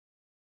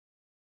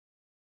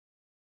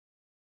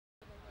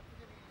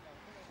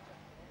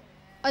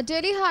A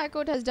Delhi High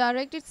Court has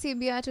directed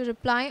CBI to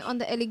reply on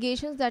the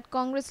allegations that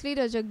Congress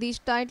leader Jagdish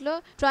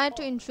Tytler tried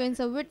to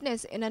influence a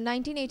witness in a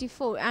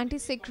 1984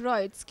 anti-Sikh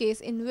riots case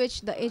in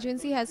which the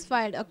agency has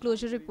filed a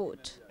closure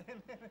report.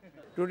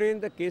 Today in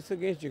the case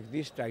against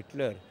Jagdish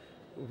Tytler,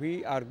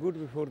 we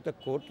argued before the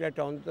court that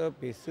on the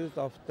basis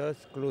of the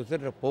closure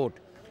report,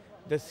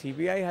 the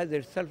CBI has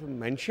itself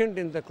mentioned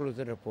in the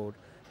closure report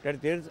that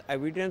there is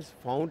evidence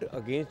found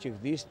against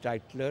Jagdish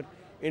Tytler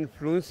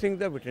influencing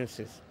the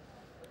witnesses.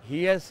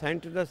 He has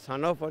sent the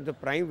son of the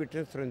prime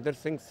witness Surinder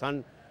Singh's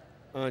son,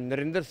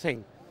 Narinder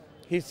Singh.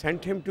 He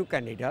sent him to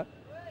Canada,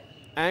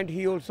 and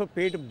he also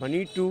paid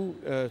money to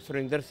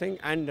Surinder Singh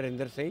and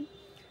Narinder Singh.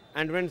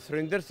 And when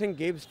Surinder Singh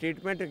gave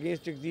statement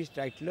against Jagdish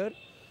Tytler,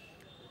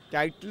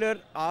 Tytler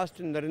asked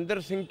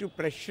Narinder Singh to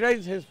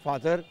pressurize his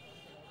father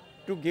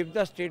to give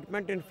the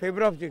statement in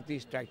favor of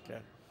Jagdish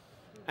Tytler.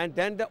 And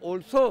then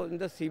also in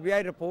the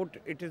CBI report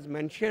it is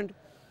mentioned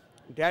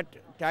that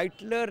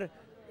Tytler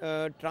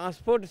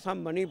transferred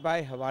some money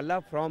by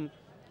Hawala from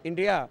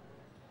India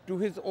to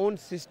his own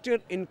sister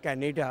in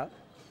Canada,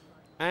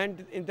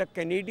 and in the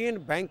Canadian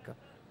bank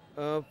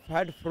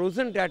had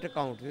frozen that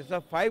account. These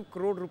are 5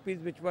 crore rupees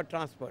which were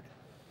transferred.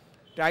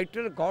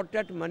 Tytler got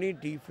that money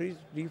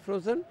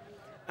defrozen,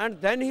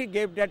 and then he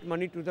gave that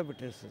money to the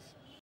witnesses.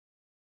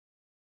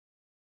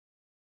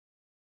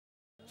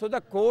 So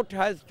the court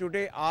has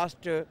today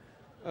asked the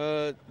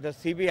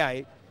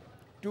CBI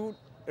to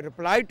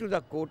reply to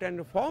the court and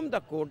inform the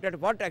court that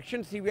what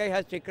action CBI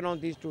has taken on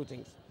these two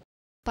things.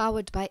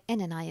 Powered by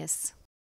NNIS.